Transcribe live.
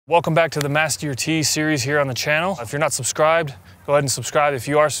Welcome back to the Master Your T series here on the channel. If you're not subscribed, go ahead and subscribe. If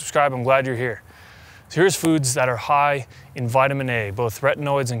you are subscribed, I'm glad you're here. So here's foods that are high in vitamin A, both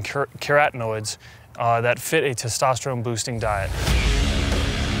retinoids and carotenoids that fit a testosterone boosting diet.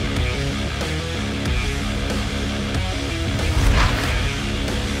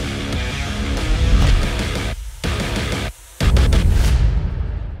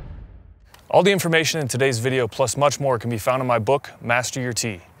 All the information in today's video plus much more can be found in my book, Master Your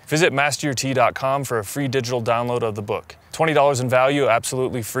T. Visit masteryourt.com for a free digital download of the book. $20 in value,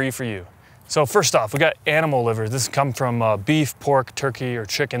 absolutely free for you. So first off, we got animal liver. This comes from beef, pork, turkey, or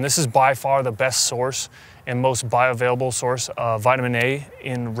chicken. This is by far the best source and most bioavailable source of vitamin A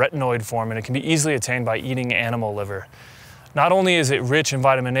in retinoid form, and it can be easily attained by eating animal liver. Not only is it rich in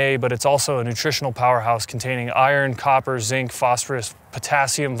vitamin A, but it's also a nutritional powerhouse containing iron, copper, zinc, phosphorus,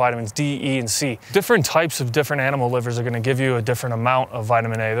 potassium, vitamins D, E, and C. Different types of different animal livers are going to give you a different amount of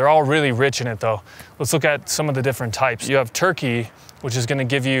vitamin A. They're all really rich in it though. Let's look at some of the different types. You have turkey, which is going to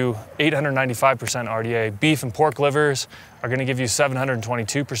give you 895% RDA. Beef and pork livers are going to give you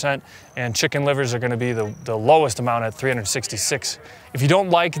 722%, and chicken livers are going to be the lowest amount at 366. If you don't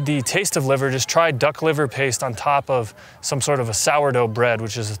like the taste of liver, just try duck liver paste on top of some sort of a sourdough bread,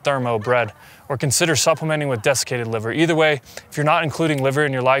 which is a thermo bread, or consider supplementing with desiccated liver. Either way, if you're not including liver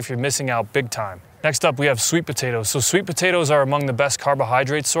in your life, you're missing out big time. Next up, we have sweet potatoes. So sweet potatoes are among the best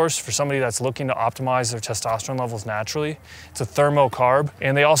carbohydrate source for somebody that's looking to optimize their testosterone levels naturally. It's a thermocarb,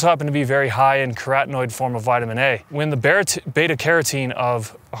 and they also happen to be very high in carotenoid form of vitamin A. When the beta carotene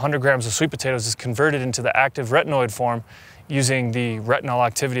of 100 grams of sweet potatoes is converted into the active retinoid form using the retinol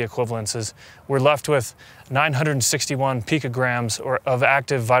activity equivalences, we're left with 961 picograms of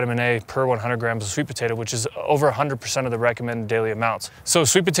active vitamin A per 100 grams of sweet potato, which is over 100% of the recommended daily amounts. So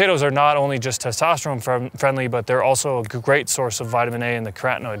sweet potatoes are not only just testosterone friendly, but they're also a great source of vitamin A in the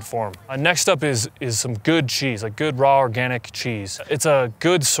carotenoid form. Next up is some good cheese, like good raw organic cheese. It's a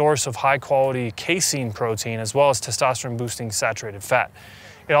good source of high quality casein protein as well as testosterone boosting saturated fat.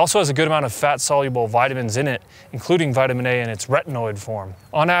 It also has a good amount of fat-soluble vitamins in it, including vitamin A in its retinoid form.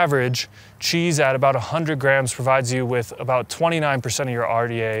 On average, cheese at about 100 grams provides you with about 29% of your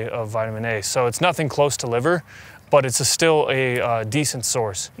RDA of vitamin A. So it's nothing close to liver, but it's still a decent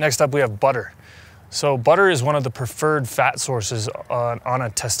source. Next up, we have butter. So butter is one of the preferred fat sources on a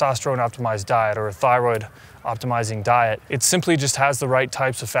testosterone optimized diet or a thyroid optimizing diet. It simply just has the right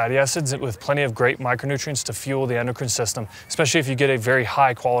types of fatty acids with plenty of great micronutrients to fuel the endocrine system, especially if you get a very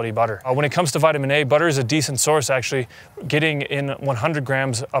high quality butter. When it comes to vitamin A, butter is a decent source, actually getting in 100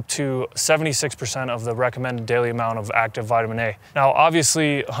 grams up to 76% of the recommended daily amount of active vitamin A. Now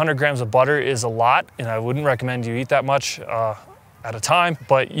obviously 100 grams of butter is a lot, and I wouldn't recommend you eat that much at a time,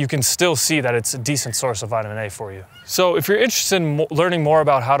 but you can still see that it's a decent source of vitamin A for you. So if you're interested in learning more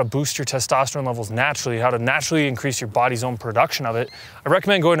about how to boost your testosterone levels naturally, how to naturally increase your body's own production of it, I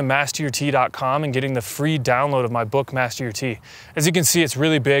recommend going to masteryourt.com and getting the free download of my book, Master Your T. As you can see, it's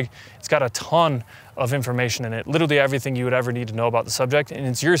really big. It's got a ton of information in it, literally everything you would ever need to know about the subject, and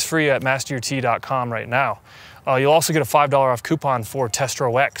it's yours free at masteryourt.com right now. You'll also get a $5 off coupon for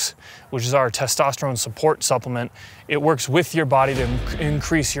testro-x, which is our testosterone support supplement. It works with your body to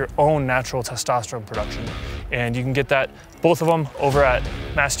increase your own natural testosterone production. And you can get both of them over at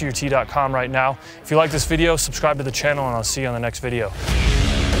masteryourt.com right now. If you like this video, subscribe to the channel, and I'll see you on the next video.